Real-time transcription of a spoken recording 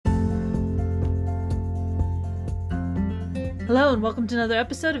Hello and welcome to another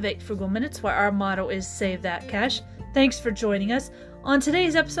episode of 8 Frugal Minutes, where our motto is Save That Cash. Thanks for joining us. On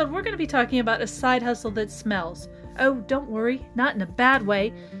today's episode, we're going to be talking about a side hustle that smells. Oh, don't worry, not in a bad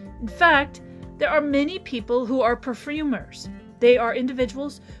way. In fact, there are many people who are perfumers. They are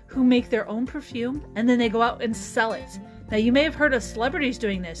individuals who make their own perfume and then they go out and sell it. Now, you may have heard of celebrities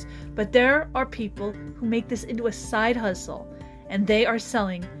doing this, but there are people who make this into a side hustle and they are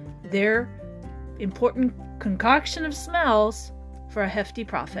selling their important concoction of smells for a hefty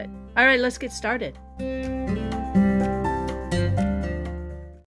profit. All right, let's get started.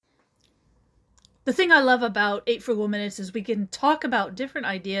 The thing I love about 8 Frugal Minutes is we can talk about different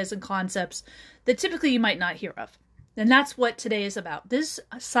ideas and concepts that typically you might not hear of. And that's what today is about. This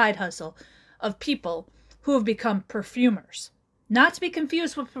side hustle of people who have become perfumers. Not to be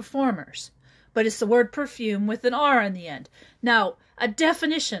confused with performers, but it's the word perfume with an R in the end. Now, a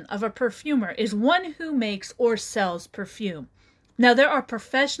definition of a perfumer is one who makes or sells perfume. Now, there are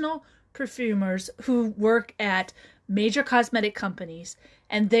professional perfumers who work at major cosmetic companies,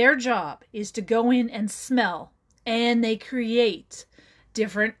 and their job is to go in and smell, and they create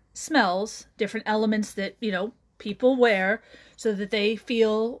different smells, different elements that, people wear so that they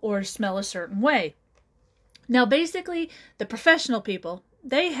feel or smell a certain way. Now, basically, the professional people,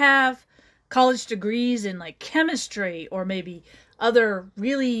 they have college degrees in like chemistry or maybe other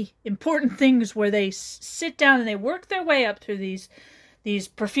really important things where they sit down and they work their way up through these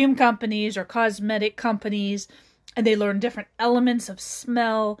perfume companies or cosmetic companies, and they learn different elements of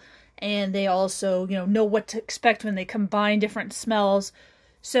smell, and they also, know what to expect when they combine different smells.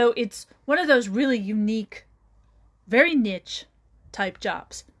 So it's one of those really unique, very niche type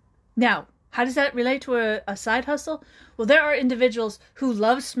jobs. Now, how does that relate to a side hustle? Well, there are individuals who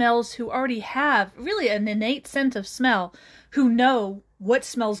love smells, who already have really an innate sense of smell, who know what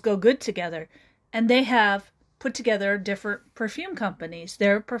smells go good together. And they have put together different perfume companies.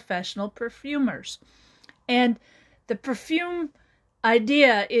 They're professional perfumers. And the perfume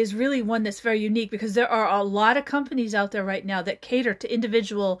idea is really one that's very unique because there are a lot of companies out there right now that cater to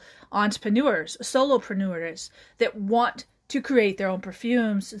individual entrepreneurs, solopreneurs that want to create their own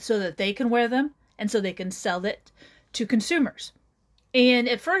perfumes so that they can wear them and so they can sell it to consumers. And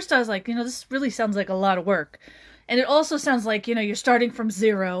at first I was like, this really sounds like a lot of work. And it also sounds like, you're starting from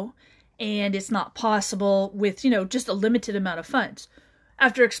zero and it's not possible with, just a limited amount of funds.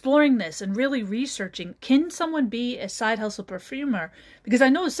 After exploring this and really researching, can someone be a side hustle perfumer? Because I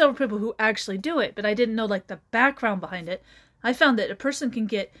know several people who actually do it, but I didn't know the background behind it. I found that a person can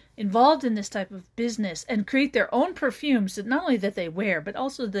get involved in this type of business and create their own perfumes that not only that they wear, but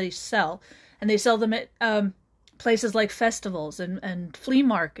also they sell. And they sell them at places like festivals and flea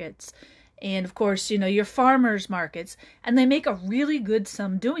markets. And of course, your farmers markets. And they make a really good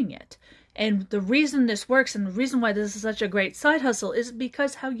sum doing it. And the reason this works and the reason why this is such a great side hustle is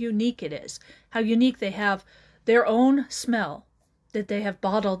because how unique it is. How unique they have their own smell that they have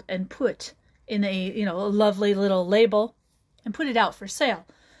bottled and put in a lovely little label and put it out for sale.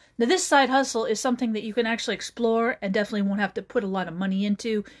 Now, this side hustle is something that you can actually explore and definitely won't have to put a lot of money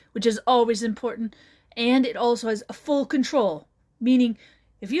into, which is always important. And it also has a full control, meaning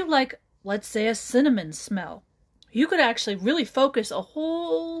if you like, let's say, a cinnamon smell, you could actually really focus a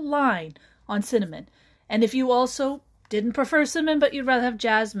whole line on cinnamon. And if you also didn't prefer cinnamon, but you'd rather have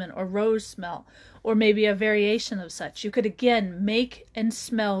jasmine or rose smell, or maybe a variation of such, you could again make and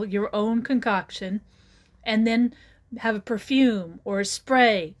smell your own concoction and then have a perfume or a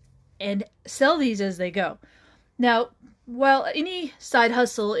spray and sell these as they go. Now, while any side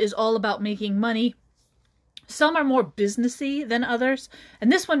hustle is all about making money, some are more businessy than others, and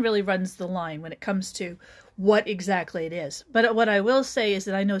this one really runs the line when it comes to what exactly it is. But what I will say is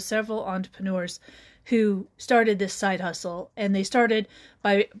that I know several entrepreneurs who started this side hustle, and they started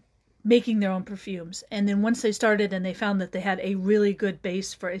by making their own perfumes. And then once they started and they found that they had a really good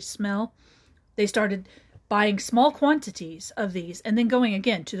base for a smell, they started buying small quantities of these and then going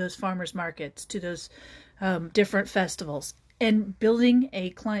again to those farmers markets, to those different festivals, and building a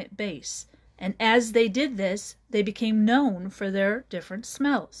client base. And as they did this, they became known for their different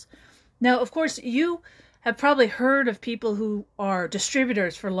smells. Now, of course, you have probably heard of people who are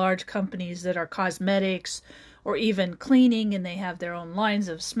distributors for large companies that are cosmetics or even cleaning, and they have their own lines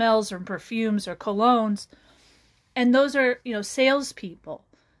of smells or perfumes or colognes. And those are, salespeople.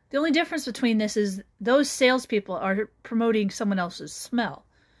 The only difference between this is those salespeople are promoting someone else's smell.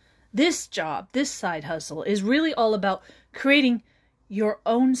 This job, this side hustle, is really all about creating your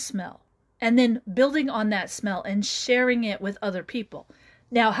own smell and then building on that smell and sharing it with other people.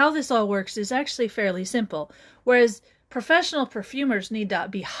 Now, how this all works is actually fairly simple. Whereas professional perfumers need to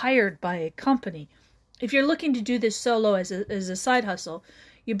be hired by a company, if you're looking to do this solo as a side hustle,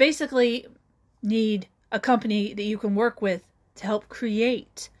 you basically need a company that you can work with to help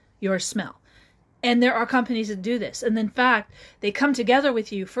create your smell. And there are companies that do this. And in fact, they come together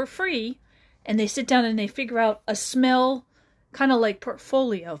with you for free and they sit down and they figure out a smell kind of like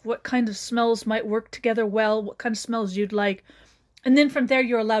portfolio of what kind of smells might work together well, what kind of smells you'd like. And then from there,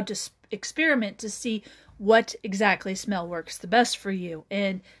 you're allowed to experiment to see what exactly smell works the best for you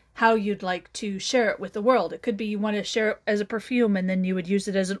and how you'd like to share it with the world. It could be you want to share it as a perfume and then you would use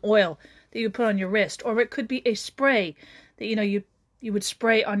it as an oil that you put on your wrist. Or it could be a spray that, you would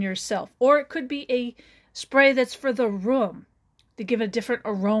spray on yourself. Or it could be a spray that's for the room to give a different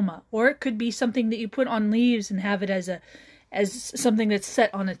aroma. Or it could be something that you put on leaves and have it as something that's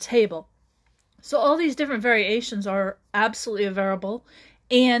set on a table. So all these different variations are absolutely available,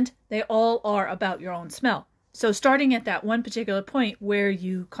 and they all are about your own smell. So starting at that one particular point where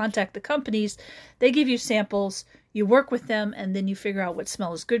you contact the companies, they give you samples, you work with them, and then you figure out what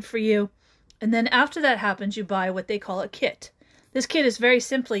smell is good for you. And then after that happens, you buy what they call a kit. This kit is very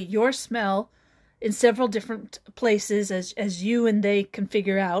simply your smell in several different places as you and they can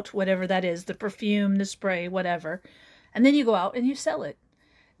figure out whatever that is, the perfume, the spray, whatever. And then you go out and you sell it.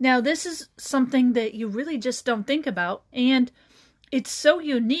 Now, this is something that you really just don't think about, and it's so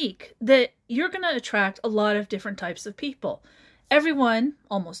unique that you're going to attract a lot of different types of people. Everyone,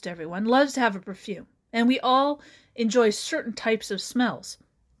 almost everyone, loves to have a perfume, and we all enjoy certain types of smells.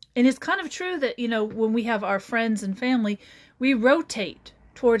 And it's kind of true that, when we have our friends and family, we rotate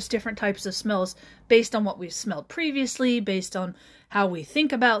towards different types of smells based on what we've smelled previously, based on how we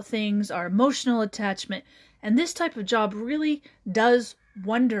think about things, our emotional attachment. And this type of job really does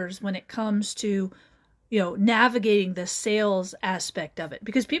wonders when it comes to, navigating the sales aspect of it.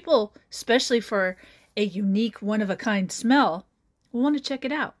 Because people, especially for a unique, one-of-a-kind smell, will want to check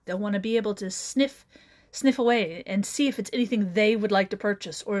it out. They'll want to be able to sniff away and see if it's anything they would like to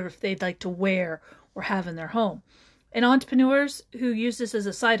purchase or if they'd like to wear or have in their home. And entrepreneurs who use this as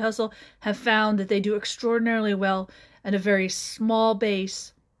a side hustle have found that they do extraordinarily well at a very small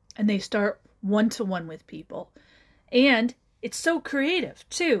base, and they start one-to-one with people. And it's so creative,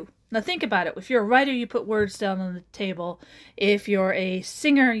 too. Now think about it. If you're a writer, you put words down on the table. If you're a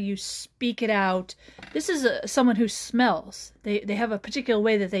singer, you speak it out. This is someone who smells. They have a particular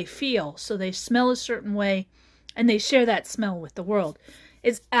way that they feel. So they smell a certain way, and they share that smell with the world.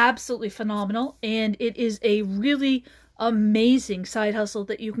 It's absolutely phenomenal, and it is a really amazing side hustle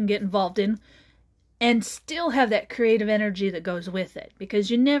that you can get involved in and still have that creative energy that goes with it,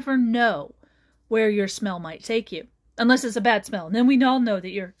 because you never know where your smell might take you. Unless it's a bad smell. And then we all know that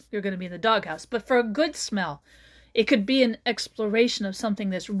you're going to be in the doghouse. But for a good smell, it could be an exploration of something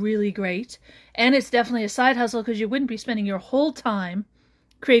that's really great. And it's definitely a side hustle because you wouldn't be spending your whole time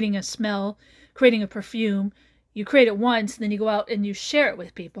creating a smell, creating a perfume. You create it once, and then you go out and you share it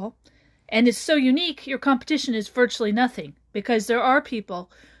with people. And it's so unique, your competition is virtually nothing. Because there are people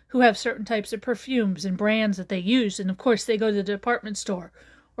who have certain types of perfumes and brands that they use. And of course, they go to the department store.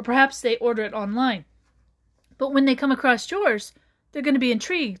 Or perhaps they order it online. But when they come across yours, they're going to be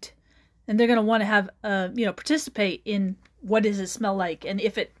intrigued, and they're going to want to have, participate in what does it smell like, and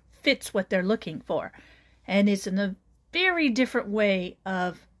if it fits what they're looking for. And it's in a very different way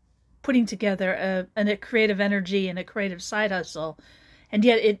of putting together a creative energy and a creative side hustle, and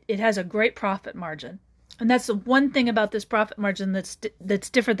yet it has a great profit margin. And that's the one thing about this profit margin that's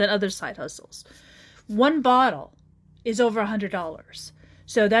different than other side hustles. One bottle is over $100.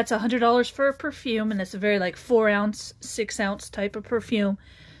 So that's $100 for a perfume, and it's a very 4-ounce, 6-ounce type of perfume.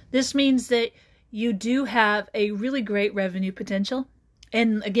 This means that you do have a really great revenue potential.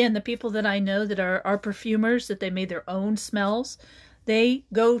 And again, the people that I know that are perfumers, that they made their own smells, they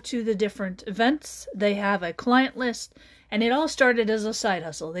go to the different events, they have a client list, and it all started as a side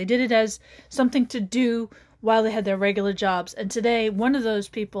hustle. They did it as something to do while they had their regular jobs. And today, one of those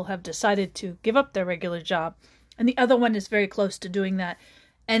people have decided to give up their regular job, and the other one is very close to doing that.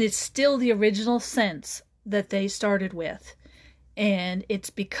 And it's still the original sense that they started with. And it's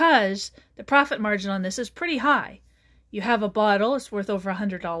because the profit margin on this is pretty high. You have a bottle, it's worth over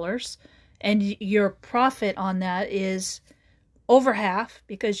 $100. And your profit on that is over half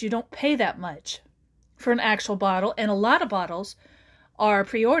because you don't pay that much for an actual bottle. And a lot of bottles are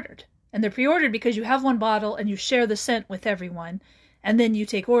pre-ordered. And they're pre-ordered because you have one bottle and you share the scent with everyone. And then you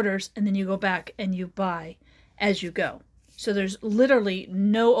take orders and then you go back and you buy as you go. So there's literally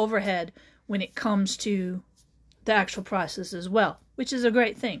no overhead when it comes to the actual process as well, which is a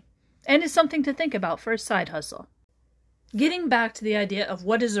great thing. And it's something to think about for a side hustle. Getting back to the idea of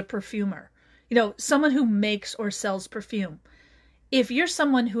what is a perfumer, someone who makes or sells perfume. If you're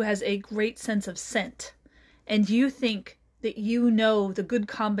someone who has a great sense of scent, and you think that you know the good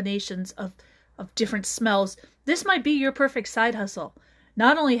combinations of different smells, this might be your perfect side hustle.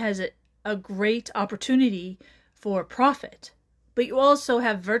 Not only has it a great opportunity for profit, but you also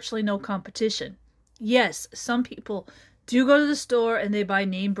have virtually no competition. Yes, some people do go to the store and they buy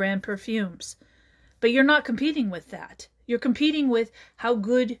name brand perfumes, but you're not competing with that. You're competing with how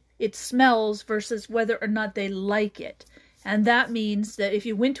good it smells versus whether or not they like it. And that means that if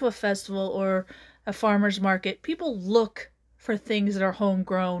you went to a festival or a farmer's market, people look for things that are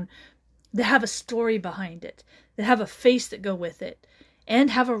homegrown, that have a story behind it, that have a face that go with it, and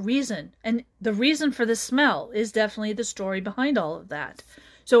have a reason. And the reason for the smell is definitely the story behind all of that.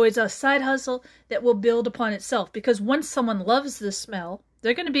 So it's a side hustle that will build upon itself, because once someone loves the smell,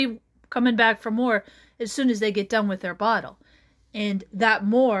 they're going to be coming back for more as soon as they get done with their bottle. And that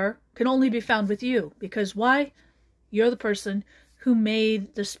more can only be found with you, because why? You're the person who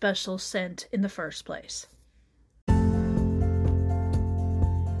made the special scent in the first place.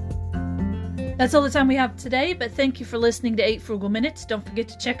 That's all the time we have today, but thank you for listening to 8 Frugal Minutes. Don't forget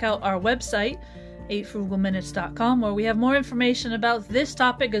to check out our website, 8frugalminutes.com, where we have more information about this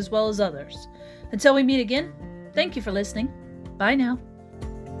topic as well as others. Until we meet again, thank you for listening. Bye now.